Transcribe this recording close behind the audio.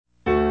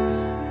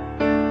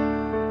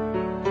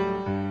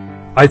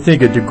I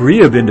think a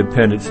degree of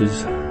independence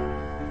is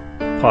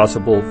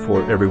possible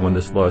for everyone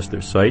that's lost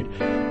their sight.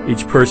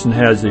 Each person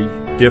has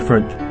a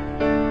different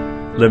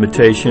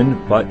limitation,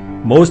 but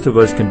most of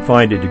us can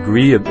find a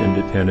degree of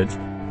independence.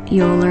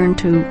 You'll learn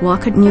to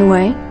walk in your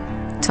way,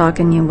 talk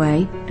in your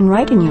way, and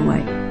write in your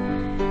way.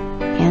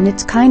 And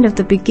it's kind of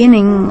the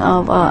beginning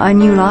of a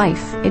new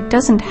life. It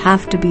doesn't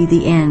have to be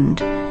the end.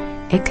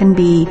 It can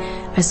be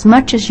as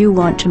much as you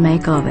want to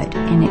make of it,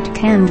 and it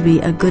can be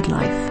a good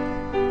life.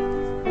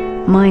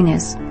 Mine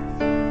is,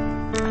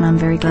 and I'm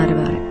very glad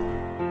about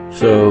it.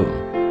 So,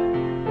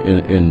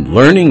 in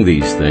learning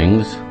these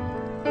things,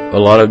 a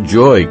lot of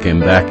joy came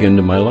back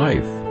into my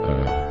life.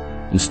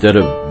 Instead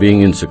of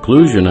being in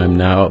seclusion, I'm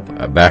now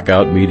back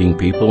out meeting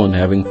people and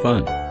having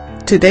fun.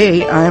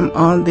 Today, I'm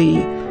on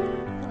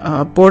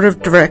the board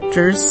of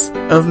directors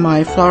of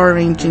my flower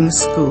arranging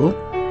school,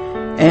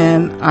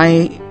 and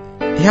I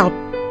help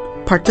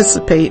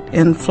participate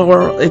in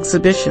floral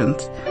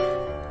exhibitions.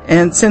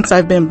 And since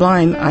I've been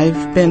blind,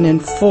 I've been in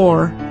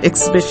 4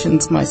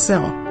 exhibitions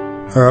myself.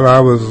 Well, I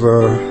was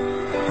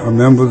a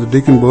member of the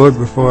Deacon Board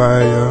before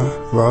I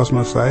lost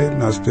my sight,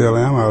 and I still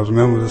am. I was a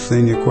member of the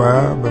senior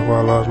choir before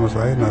I lost my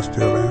sight, and I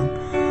still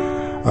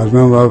am. I was a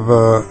member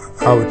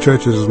of our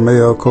church's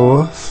male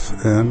chorus,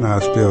 and I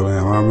still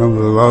am. I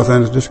remember the Los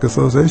Angeles District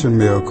Association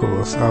male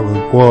chorus. I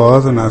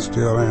was, and I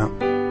still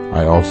am.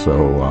 I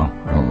also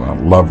am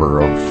a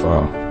lover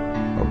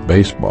of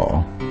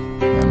baseball,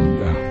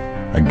 and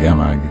again,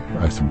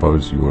 I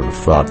suppose you would have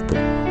thought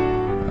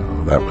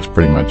that that was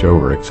pretty much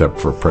over, except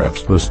for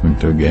perhaps listening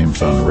to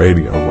games on the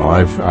radio. Well,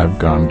 I've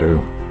gone to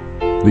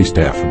at least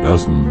half a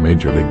dozen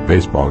Major League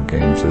Baseball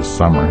games this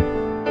summer.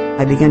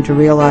 I began to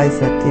realize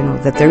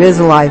that, that there is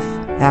a life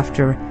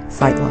after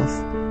sight loss,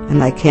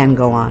 and I can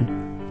go on.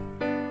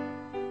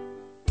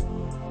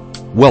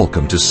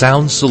 Welcome to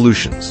Sound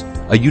Solutions,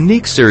 a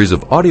unique series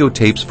of audio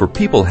tapes for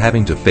people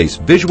having to face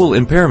visual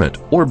impairment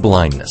or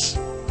blindness.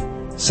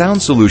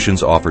 Sound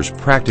Solutions offers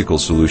practical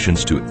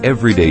solutions to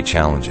everyday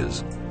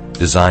challenges.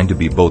 Designed to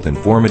be both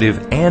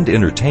informative and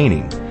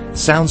entertaining,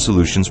 Sound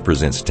Solutions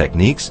presents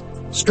techniques,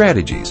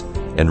 strategies,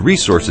 and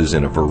resources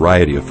in a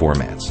variety of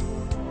formats.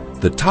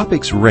 The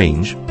topics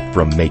range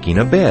from making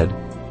a bed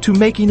to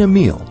making a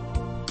meal,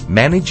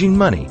 managing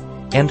money,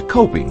 and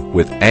coping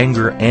with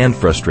anger and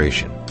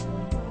frustration.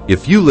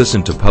 If you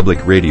listen to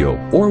public radio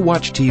or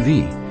watch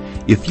TV,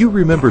 if you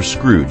remember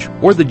Scrooge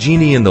or the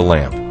genie in the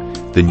lamp,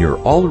 then you're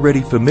already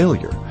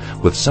familiar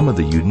with some of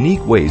the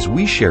unique ways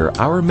we share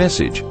our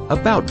message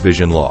about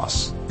vision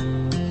loss.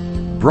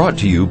 Brought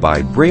to you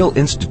by Braille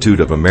Institute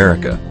of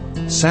America,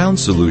 Sound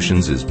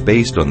Solutions is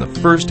based on the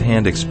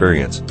first-hand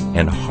experience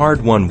and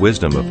hard-won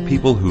wisdom of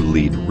people who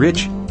lead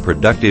rich,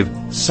 productive,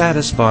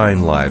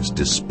 satisfying lives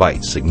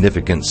despite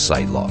significant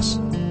sight loss.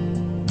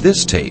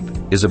 This tape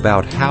is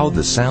about how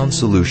the Sound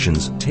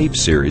Solutions tape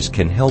series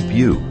can help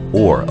you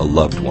or a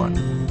loved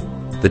one.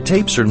 The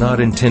tapes are not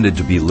intended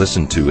to be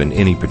listened to in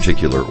any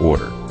particular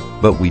order,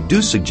 but we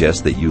do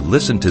suggest that you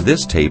listen to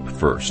this tape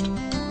first.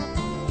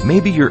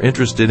 Maybe you're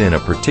interested in a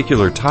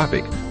particular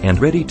topic and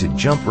ready to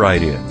jump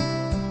right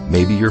in.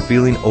 Maybe you're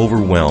feeling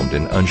overwhelmed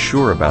and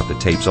unsure about the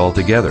tapes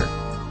altogether.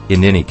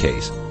 In any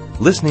case,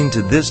 listening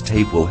to this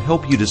tape will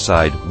help you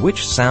decide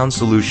which Sound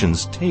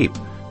Solutions tape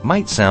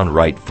might sound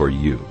right for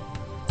you.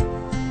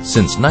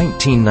 Since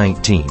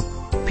 1919,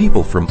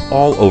 people from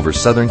all over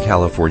Southern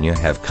California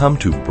have come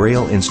to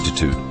Braille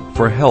Institute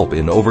for help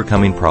in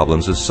overcoming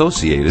problems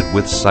associated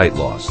with sight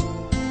loss.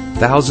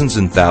 Thousands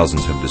and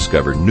thousands have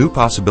discovered new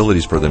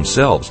possibilities for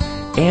themselves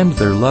and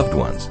their loved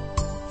ones.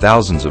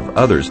 Thousands of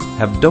others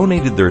have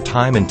donated their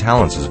time and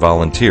talents as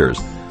volunteers,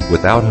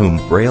 without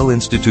whom Braille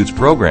Institute's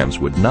programs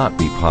would not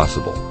be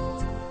possible.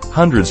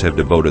 Hundreds have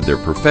devoted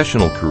their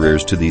professional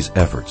careers to these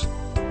efforts.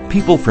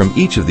 People from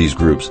each of these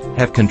groups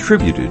have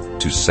contributed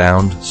to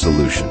Sound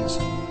Solutions.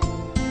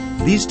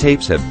 These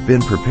tapes have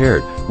been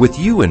prepared with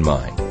you in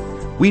mind.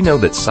 We know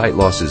that sight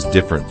loss is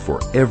different for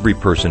every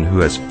person who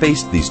has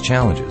faced these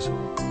challenges.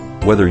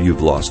 Whether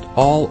you've lost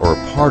all or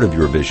part of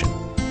your vision,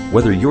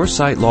 whether your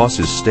sight loss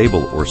is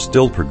stable or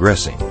still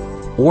progressing,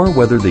 or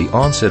whether the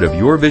onset of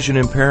your vision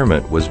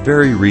impairment was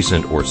very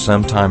recent or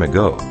some time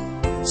ago,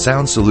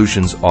 Sound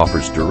Solutions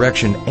offers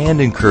direction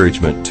and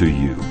encouragement to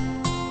you.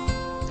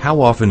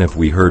 How often have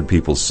we heard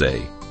people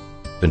say,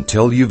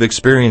 "Until you've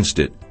experienced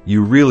it,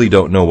 you really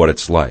don't know what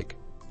it's like"?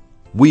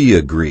 We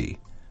agree.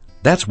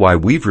 That's why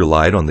we've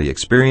relied on the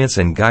experience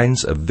and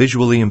guidance of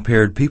visually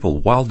impaired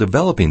people while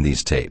developing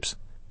these tapes.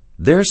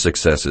 Their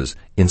successes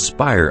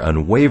inspire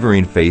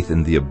unwavering faith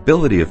in the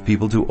ability of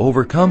people to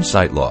overcome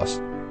sight loss.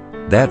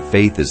 That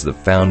faith is the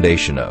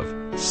foundation of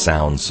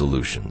Sound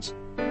Solutions.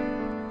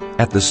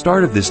 At the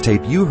start of this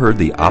tape, you heard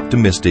the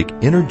optimistic,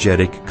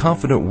 energetic,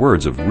 confident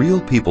words of real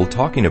people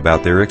talking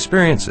about their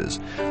experiences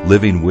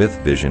living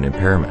with vision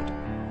impairment.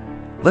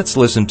 Let's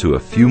listen to a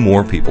few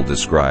more people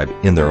describe,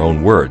 in their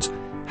own words,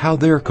 how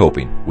they're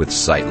coping with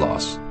sight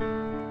loss.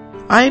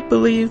 I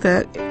believe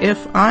that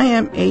if I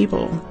am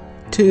able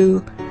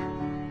to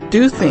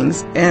do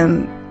things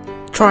and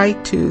try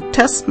to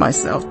test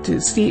myself to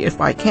see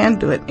if I can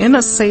do it in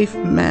a safe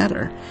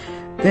manner,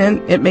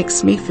 then it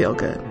makes me feel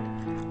good.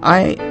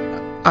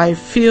 I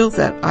feel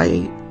that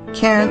I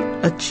can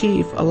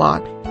achieve a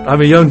lot.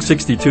 I'm a young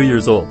 62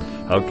 years old.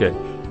 Okay.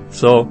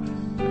 So,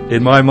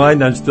 in my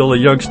mind, I'm still a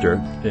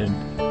youngster.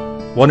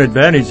 And one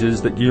advantage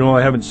is that,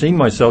 I haven't seen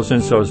myself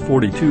since I was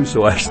 42,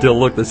 so I still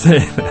look the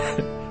same.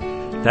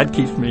 That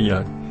keeps me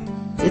young.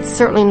 It's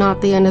certainly not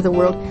the end of the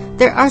world.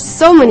 There are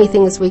so many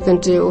things we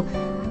can do.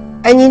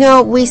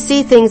 And we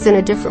see things in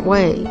a different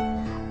way.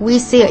 We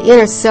see an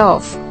inner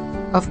self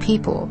of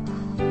people.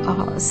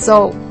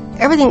 So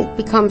everything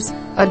becomes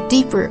a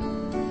deeper,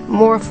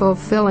 more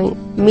fulfilling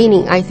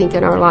meaning, I think,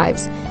 in our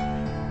lives.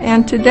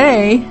 And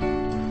today,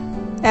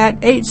 at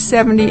age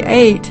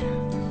 78,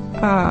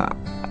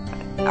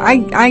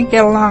 I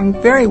get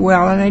along very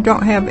well, and I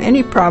don't have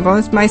any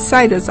problems. My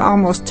sight is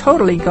almost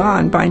totally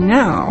gone by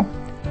now,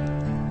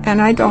 and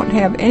I don't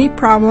have any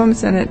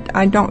problems, and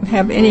I don't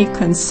have any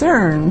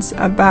concerns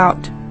about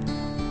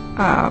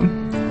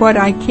what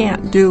I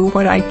can't do,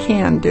 what I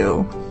can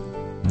do.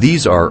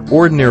 These are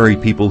ordinary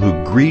people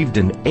who grieved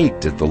and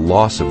ached at the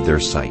loss of their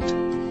sight.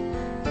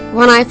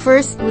 When I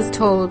first was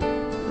told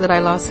that I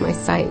lost my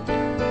sight,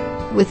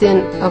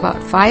 within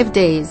about 5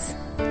 days,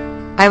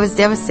 I was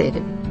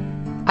devastated.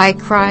 I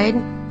cried,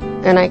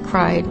 and I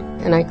cried,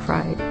 and I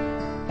cried.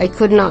 I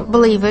could not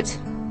believe it.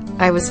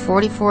 I was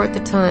 44 at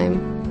the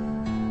time.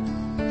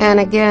 And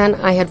again,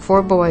 I had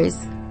 4 boys.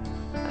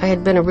 I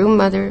had been a room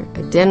mother,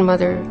 a den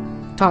mother,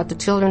 taught the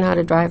children how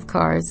to drive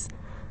cars.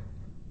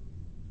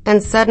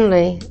 And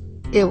suddenly,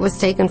 it was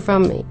taken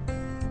from me.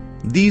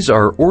 These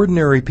are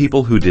ordinary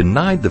people who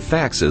denied the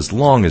facts as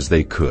long as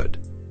they could.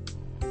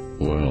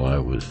 Well,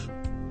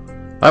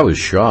 I was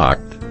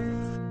shocked.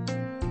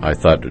 I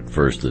thought at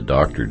first the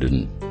doctor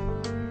didn't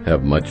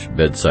have much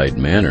bedside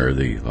manner.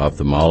 The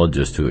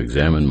ophthalmologist who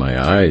examined my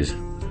eyes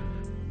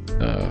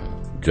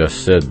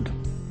just said,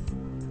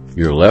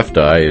 "Your left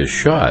eye is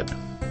shot."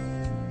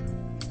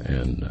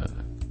 And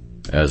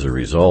as a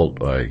result,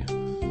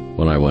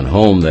 when I went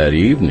home that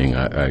evening,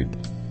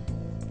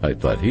 I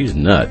thought, he's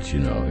nuts,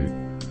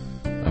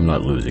 I'm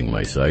not losing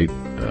my sight.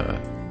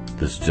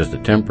 This is just a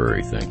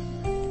temporary thing.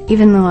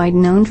 Even though I'd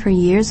known for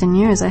years and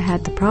years I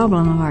had the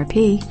problem of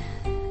RP,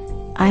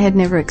 I had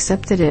never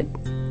accepted it.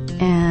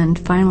 And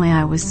finally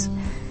I was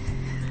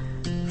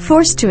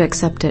forced to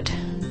accept it.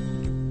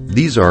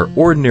 These are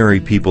ordinary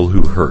people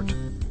who hurt,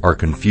 are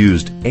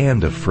confused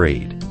and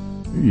afraid.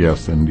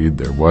 Yes, indeed,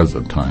 there was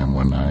a time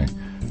when I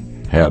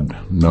had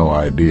no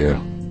idea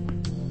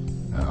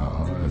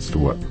as to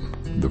what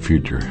the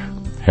future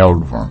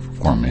held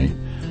for me.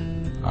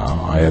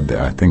 I had,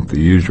 I think, the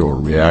usual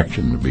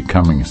reaction to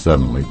becoming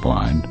suddenly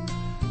blind.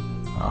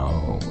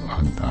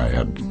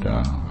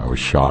 I was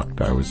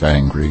shocked. I was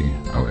angry.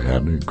 I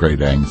had a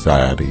great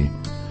anxiety.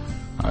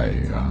 I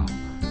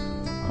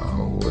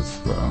was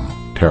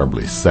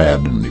terribly sad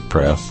and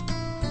depressed,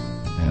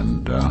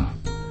 and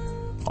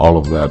all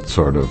of that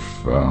sort of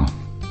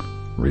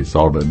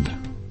resulted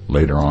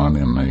later on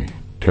in a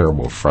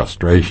terrible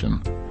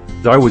frustration.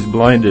 I was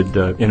blinded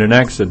in an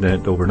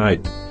accident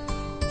overnight.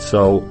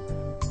 So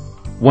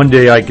one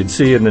day I could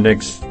see and the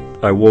next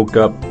I woke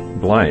up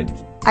blind.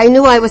 I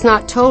knew I was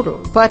not total,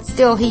 but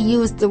still he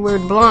used the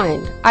word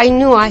blind. I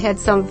knew I had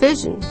some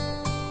vision,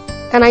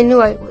 and I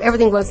knew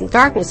everything was in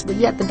darkness, but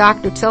yet the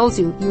doctor tells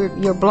you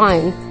you're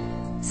blind.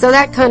 So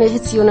that kind of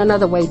hits you in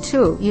another way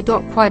too. You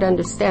don't quite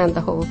understand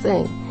the whole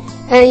thing.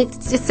 And he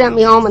just sent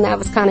me home, and that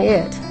was kind of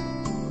it.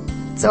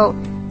 So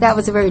that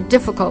was a very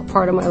difficult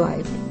part of my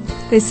life.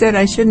 They said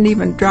I shouldn't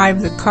even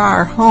drive the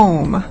car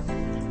home.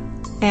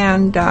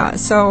 And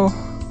so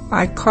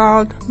I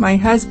called my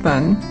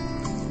husband,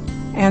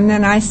 and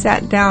then I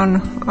sat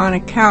down on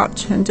a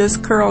couch and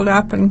just curled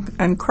up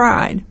and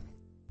cried.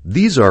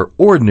 These are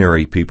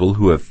ordinary people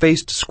who have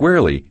faced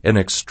squarely an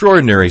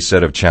extraordinary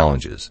set of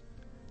challenges.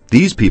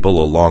 These people,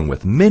 along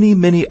with many,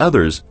 many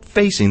others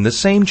facing the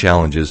same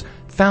challenges,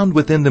 found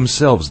within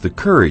themselves the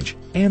courage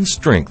and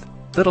strength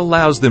that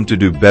allows them to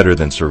do better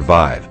than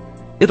survive.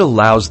 It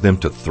allows them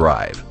to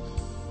thrive.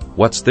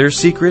 What's their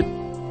secret?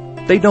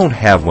 They don't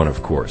have one,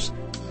 of course.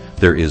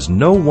 There is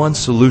no one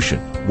solution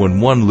when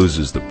one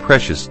loses the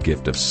precious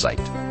gift of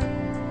sight.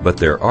 But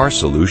there are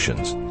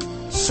solutions,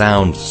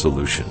 sound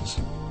solutions.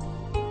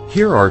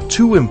 Here are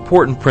 2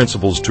 important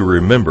principles to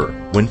remember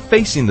when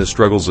facing the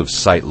struggles of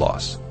sight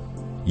loss.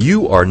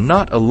 You are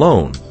not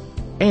alone,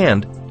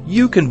 and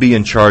you can be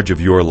in charge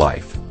of your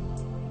life.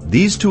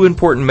 These 2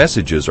 important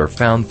messages are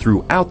found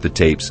throughout the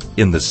tapes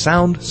in the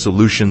Sound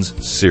Solutions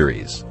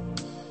series.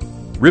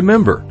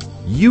 Remember,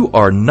 you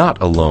are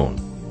not alone.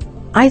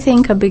 I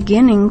think a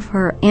beginning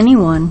for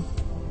anyone,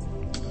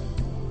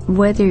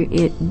 whether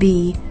it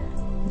be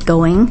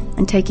going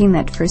and taking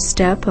that first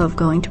step of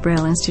going to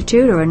Braille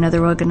Institute or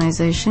another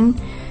organization,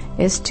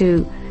 is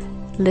to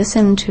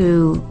listen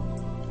to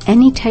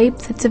any tape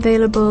that's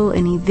available,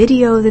 any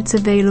video that's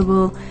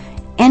available,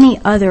 any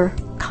other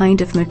kind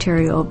of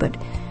material, but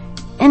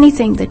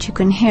anything that you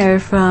can hear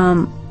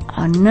from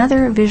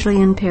another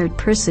visually impaired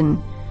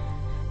person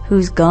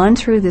who's gone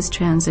through this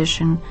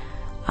transition,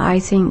 I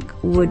think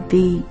would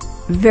be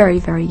very,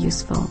 very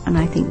useful, and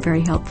I think very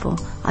helpful.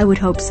 I would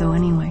hope so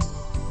anyway.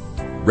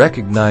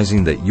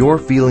 Recognizing that your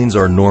feelings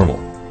are normal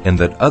and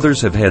that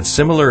others have had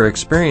similar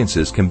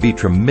experiences can be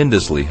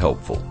tremendously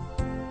helpful.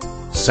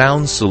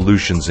 Sound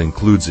Solutions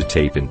includes a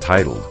tape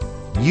entitled,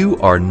 You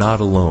Are Not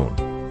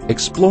Alone,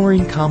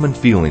 Exploring Common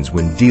Feelings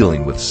When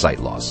Dealing with Sight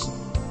Loss.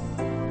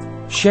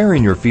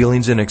 Sharing your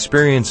feelings and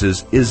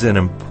experiences is an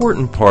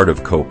important part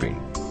of coping.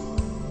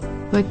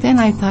 But then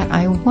I thought,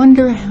 I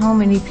wonder how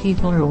many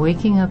people are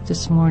waking up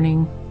this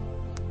morning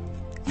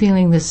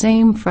feeling the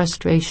same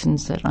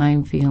frustrations that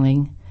I'm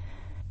feeling.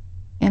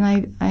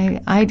 And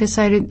I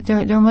decided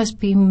there must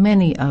be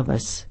many of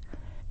us.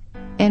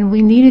 And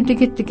we needed to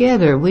get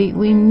together.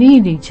 We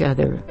need each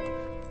other.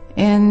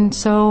 And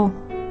so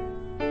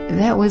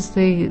that was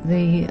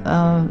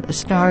the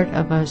start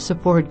of a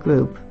support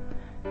group.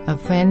 A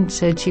friend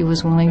said she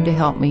was willing to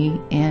help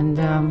me,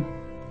 and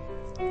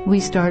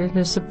we started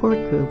a support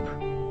group.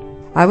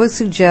 I would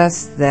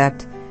suggest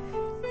that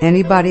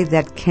anybody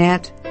that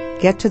can't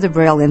get to the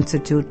Braille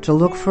Institute to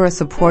look for a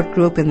support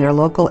group in their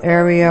local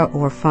area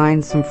or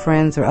find some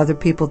friends or other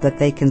people that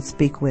they can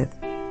speak with.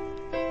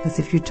 Because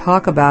if you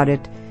talk about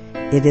it,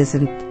 it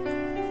isn't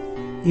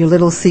your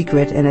little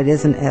secret and it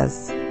isn't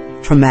as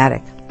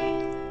traumatic.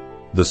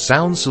 The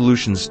Sound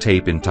Solutions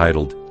tape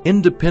entitled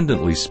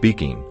Independently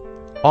Speaking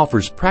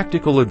offers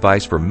practical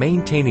advice for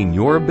maintaining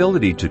your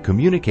ability to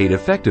communicate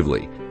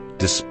effectively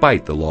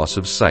despite the loss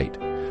of sight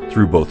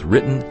through both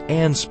written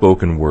and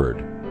spoken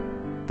word.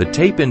 The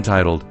tape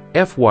entitled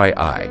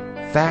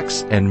FYI,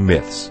 Facts and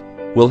Myths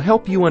will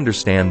help you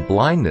understand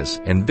blindness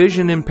and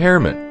vision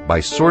impairment by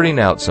sorting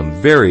out some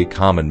very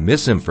common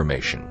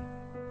misinformation.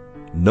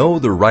 Know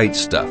the Right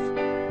Stuff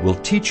will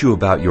teach you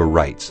about your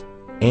rights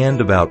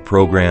and about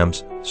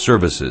programs,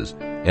 services,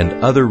 and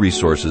other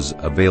resources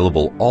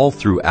available all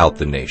throughout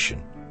the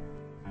nation.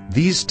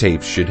 These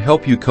tapes should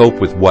help you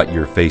cope with what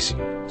you're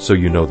facing, so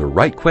you know the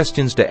right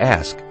questions to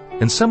ask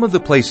and some of the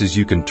places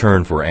you can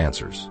turn for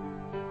answers.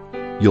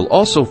 You'll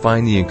also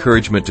find the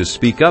encouragement to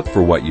speak up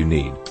for what you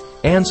need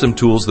and some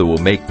tools that will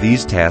make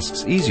these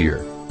tasks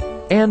easier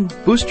and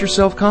boost your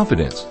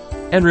self-confidence.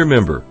 And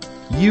remember,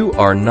 you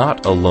are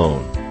not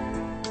alone.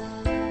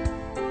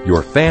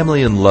 Your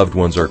family and loved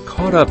ones are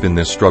caught up in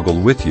this struggle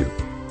with you.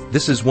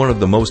 This is one of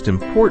the most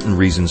important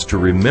reasons to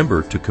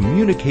remember to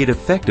communicate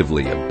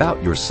effectively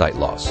about your sight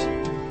loss.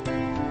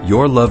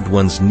 Your loved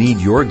ones need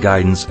your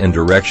guidance and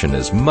direction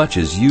as much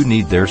as you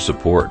need their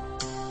support.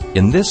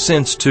 In this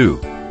sense, too,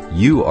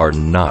 you are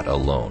not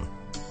alone.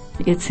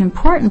 It's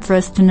important for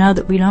us to know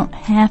that we don't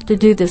have to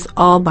do this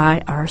all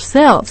by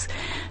ourselves,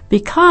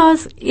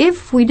 because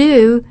if we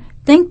do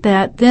think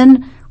that,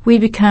 then we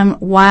become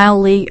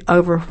wildly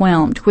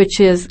overwhelmed, which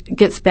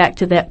gets back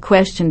to that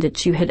question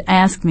that you had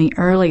asked me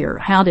earlier.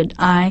 How did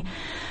I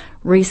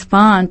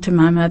respond to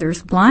my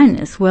mother's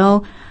blindness?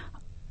 Well,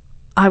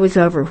 I was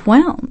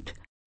overwhelmed.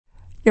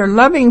 Your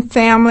loving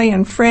family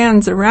and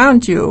friends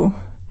around you,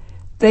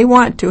 they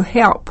want to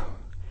help,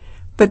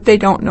 but they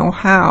don't know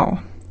how.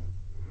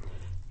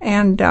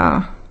 And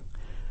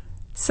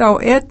so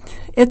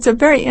it's a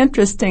very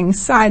interesting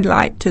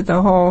sidelight to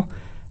the whole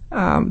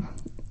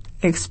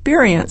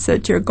experience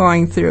that you're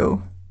going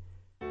through.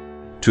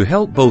 To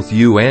help both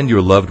you and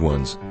your loved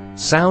ones,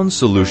 Sound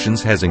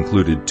Solutions has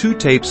included 2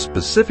 tapes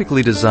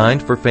specifically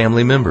designed for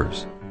family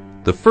members.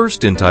 The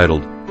first,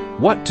 entitled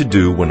What to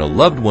Do When a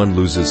Loved One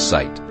Loses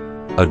Sight,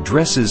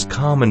 addresses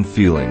common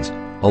feelings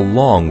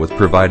along with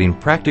providing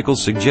practical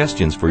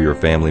suggestions for your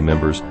family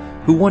members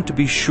who want to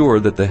be sure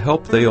that the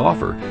help they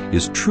offer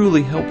is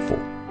truly helpful.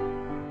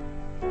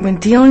 When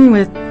dealing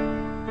with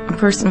a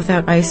person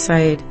without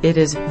eyesight, it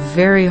is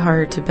very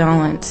hard to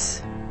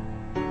balance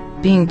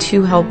being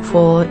too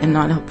helpful and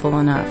not helpful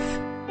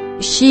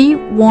enough. She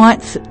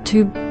wants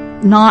to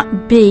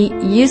not be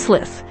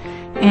useless,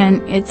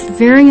 and it's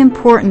very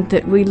important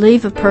that we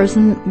leave a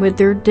person with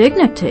their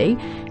dignity,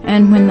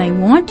 and when they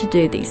want to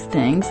do these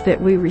things, that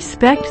we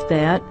respect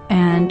that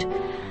and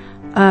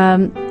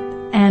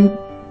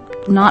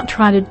not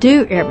try to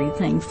do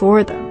everything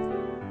for them.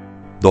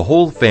 The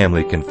whole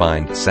family can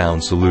find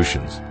Sound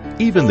Solutions,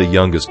 even the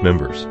youngest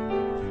members.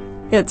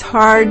 It's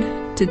hard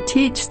to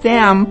teach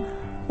them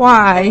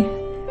why,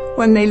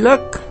 when they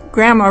look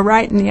Grandma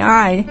right in the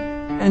eye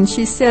and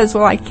she says,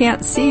 well, I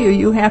can't see you,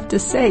 you have to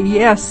say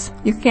yes.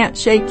 You can't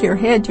shake your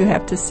head, you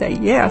have to say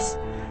yes,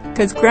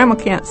 because Grandma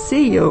can't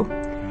see you.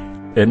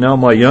 And now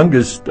my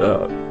youngest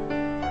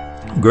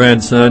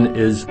grandson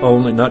is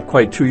only not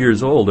quite 2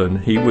 years old, and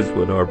he was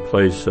at our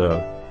place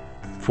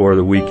for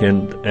the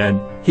weekend, and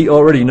he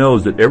already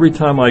knows that every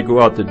time I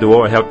go out the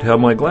door, I have to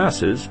have my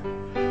glasses.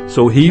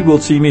 So he will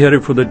see me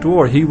headed for the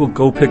door. He will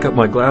go pick up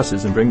my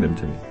glasses and bring them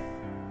to me.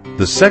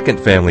 The second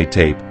family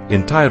tape,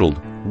 entitled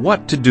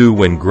What to Do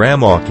When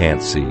Grandma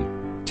Can't See,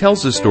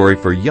 tells a story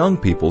for young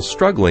people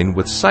struggling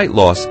with sight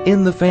loss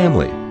in the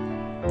family.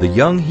 The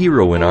young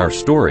hero in our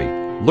story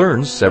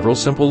learns several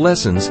simple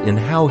lessons in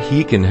how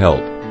he can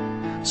help.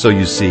 So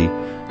you see,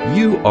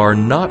 you are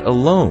not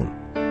alone.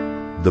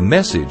 The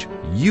message,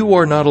 "You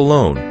are not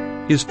alone,"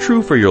 is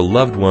true for your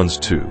loved ones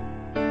too.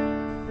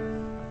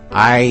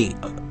 I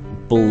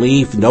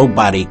believe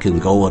nobody can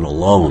go it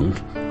alone.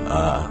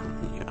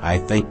 I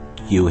think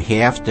you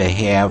have to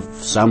have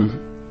some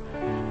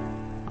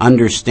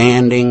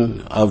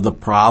understanding of the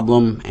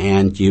problem,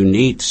 and you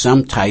need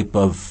some type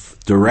of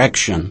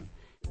direction.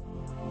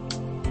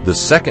 The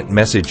second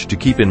message to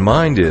keep in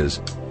mind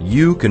is,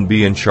 you can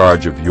be in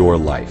charge of your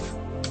life.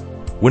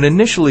 When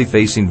initially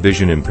facing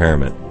vision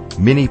impairment,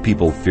 many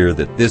people fear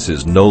that this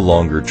is no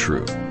longer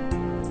true.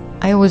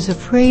 I was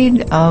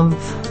afraid of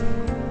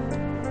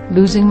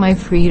losing my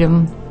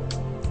freedom,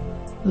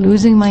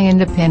 losing my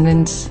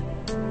independence.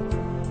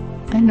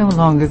 I no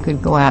longer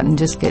could go out and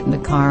just get in the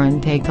car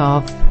and take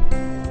off.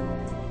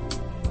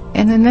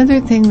 And another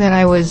thing that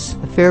I was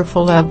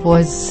fearful of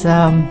was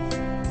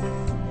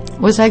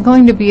I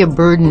going to be a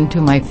burden to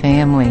my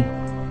family?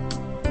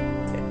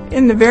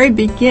 In the very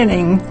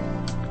beginning,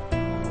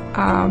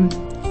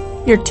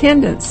 your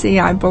tendency,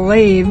 I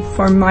believe,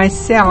 for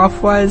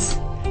myself was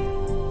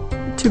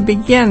to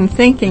begin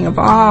thinking of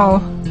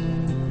all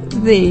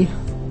the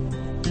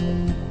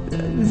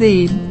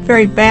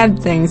very bad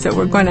things that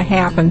were going to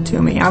happen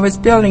to me. I was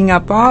building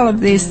up all of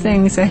these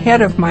things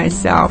ahead of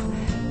myself,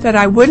 that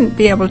I wouldn't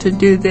be able to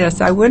do this,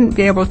 I wouldn't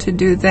be able to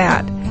do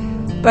that.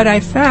 But I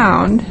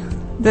found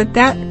that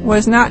that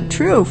was not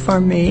true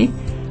for me.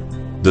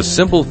 The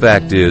simple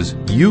fact is,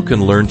 you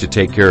can learn to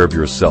take care of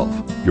yourself,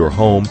 your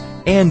home,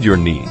 and your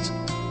needs.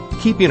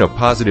 Keeping a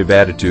positive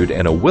attitude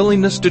and a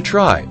willingness to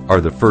try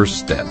are the first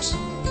steps.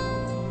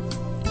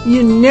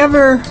 You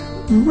never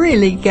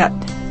really get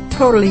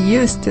totally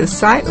used to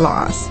sight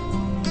loss,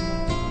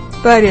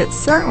 but it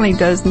certainly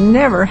does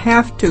never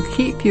have to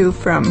keep you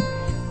from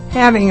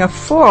having a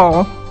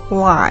full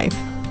life.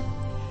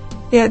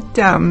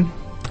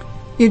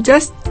 You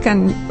just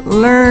can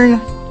learn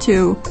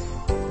to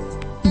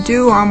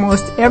do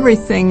almost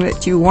everything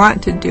that you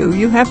want to do.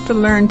 You have to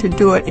learn to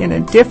do it in a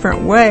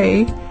different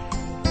way.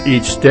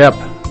 Each step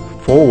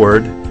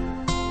forward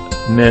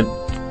meant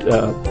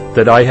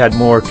that I had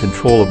more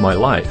control of my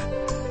life.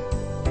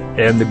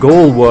 And the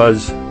goal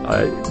was,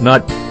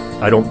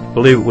 I don't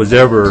believe it was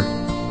ever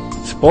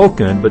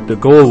spoken, but the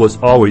goal was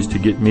always to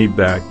get me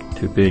back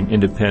to being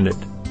independent.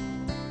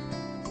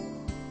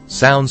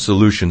 Sound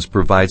Solutions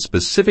provides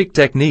specific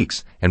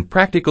techniques and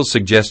practical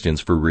suggestions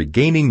for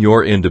regaining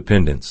your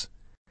independence.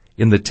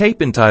 In the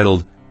tape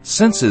entitled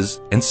Senses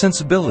and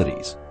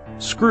Sensibilities,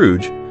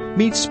 Scrooge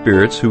meets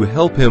spirits who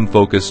help him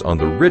focus on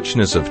the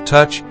richness of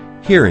touch,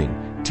 hearing,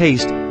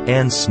 taste,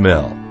 and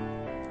smell.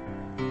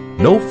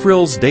 No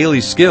Frills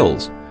Daily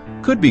Skills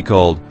could be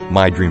called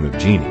My Dream of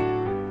Jeannie.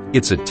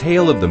 It's a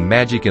tale of the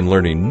magic in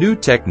learning new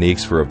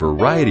techniques for a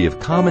variety of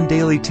common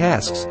daily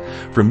tasks,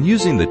 from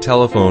using the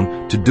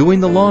telephone to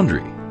doing the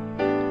laundry.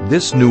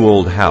 This new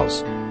old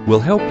house will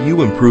help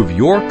you improve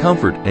your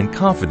comfort and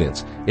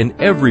confidence in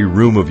every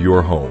room of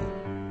your home.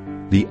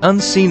 The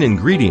Unseen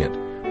Ingredient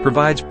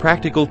provides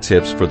practical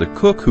tips for the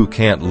cook who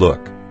can't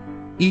look.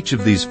 Each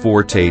of these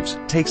 4 tapes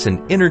takes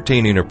an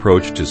entertaining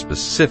approach to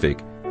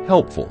specific,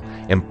 helpful,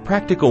 and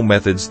practical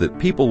methods that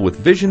people with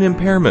vision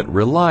impairment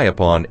rely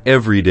upon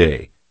every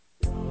day.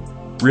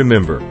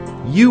 Remember,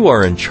 you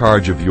are in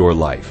charge of your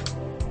life.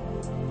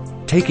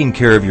 Taking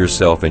care of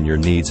yourself and your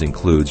needs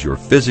includes your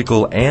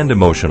physical and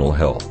emotional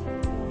health.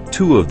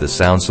 2 of the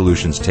Sound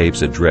Solutions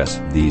tapes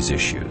address these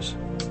issues.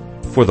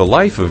 For the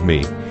Life of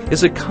Me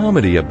is a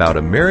comedy about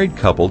a married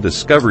couple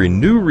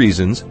discovering new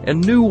reasons and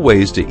new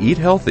ways to eat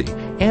healthy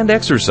and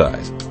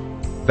exercise.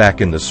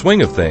 Back in the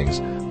Swing of Things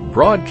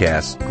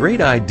broadcasts great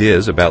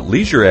ideas about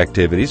leisure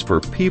activities for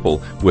people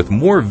with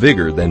more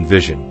vigor than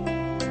vision.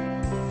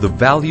 The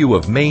value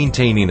of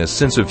maintaining a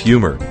sense of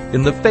humor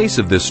in the face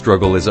of this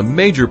struggle is a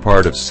major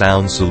part of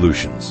Sound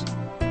Solutions.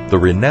 The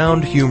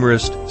renowned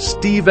humorist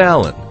Steve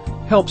Allen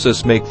helps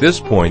us make this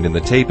point in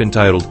the tape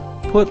entitled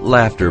Put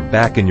Laughter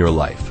Back in Your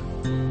Life.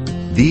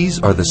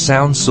 These are the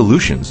Sound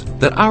Solutions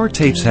that our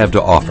tapes have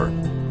to offer.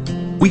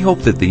 We hope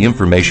that the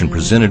information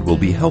presented will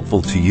be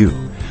helpful to you,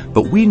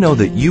 but we know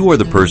that you are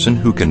the person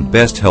who can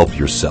best help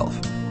yourself.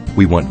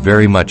 We want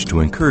very much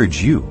to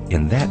encourage you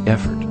in that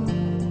effort.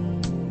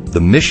 The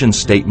mission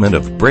statement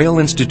of Braille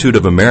Institute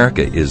of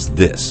America is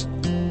this: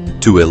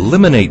 to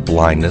eliminate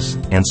blindness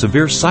and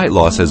severe sight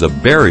loss as a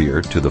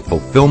barrier to the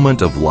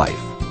fulfillment of life.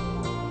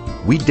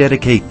 We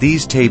dedicate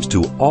these tapes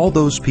to all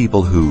those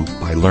people who,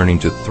 by learning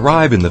to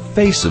thrive in the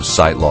face of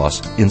sight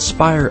loss,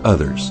 inspire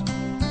others.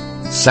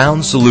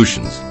 Sound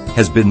Solutions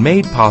has been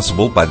made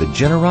possible by the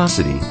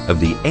generosity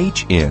of the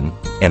H.N.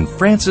 and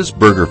Francis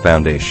Berger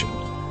Foundation,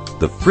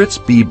 the Fritz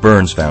B.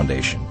 Burns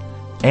Foundation,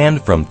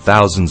 and from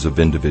thousands of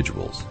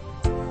individuals.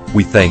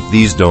 We thank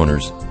these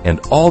donors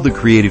and all the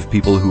creative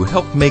people who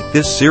helped make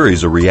this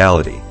series a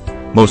reality,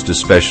 most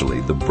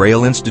especially the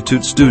Braille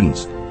Institute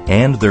students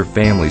and their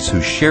families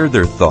who share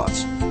their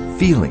thoughts,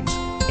 feelings,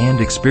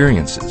 and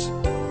experiences.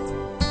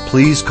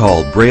 Please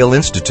call Braille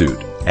Institute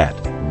at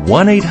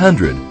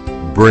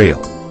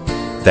 1-800-BRAILLE.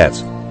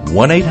 That's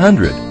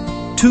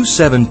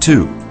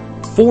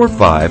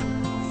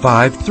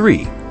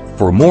 1-800-272-4553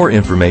 for more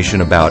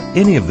information about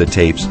any of the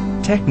tapes,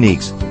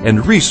 techniques,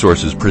 and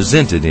resources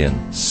presented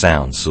in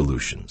Sound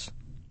Solutions.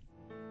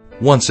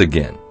 Once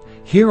again,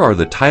 here are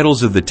the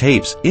titles of the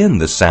tapes in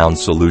the Sound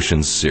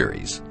Solutions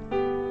series.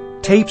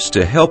 Tapes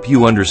to help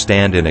you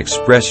understand and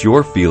express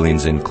your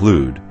feelings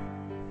include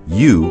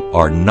You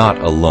Are Not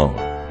Alone,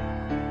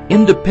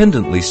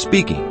 Independently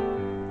Speaking,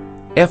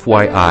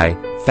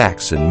 FYI,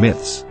 Facts and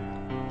Myths,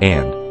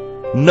 and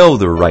Know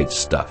the Right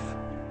Stuff.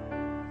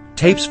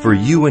 Tapes for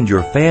you and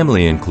your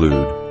family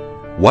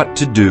include What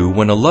to Do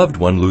When a Loved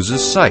One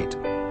Loses Sight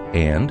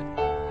and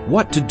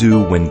What to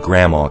Do When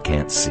Grandma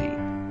Can't See.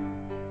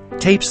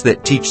 Tapes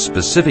that teach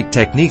specific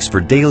techniques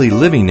for daily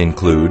living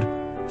include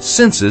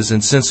Senses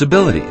and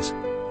Sensibilities,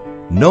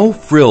 No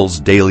Frills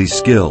Daily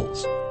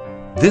Skills,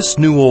 This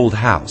New Old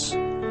House,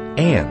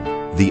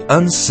 and The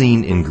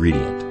Unseen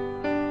Ingredient.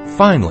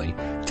 Finally,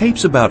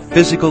 tapes about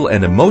physical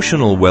and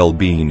emotional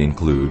well-being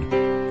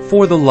include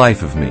For the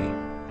Life of Me,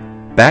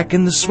 Back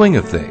in the Swing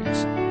of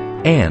Things,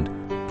 and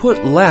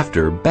Put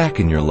Laughter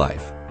Back in Your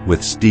Life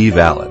with Steve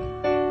Allen.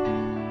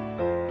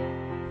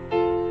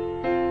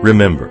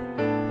 Remember,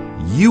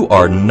 you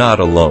are not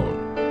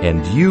alone,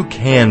 and you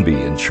can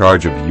be in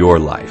charge of your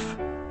life.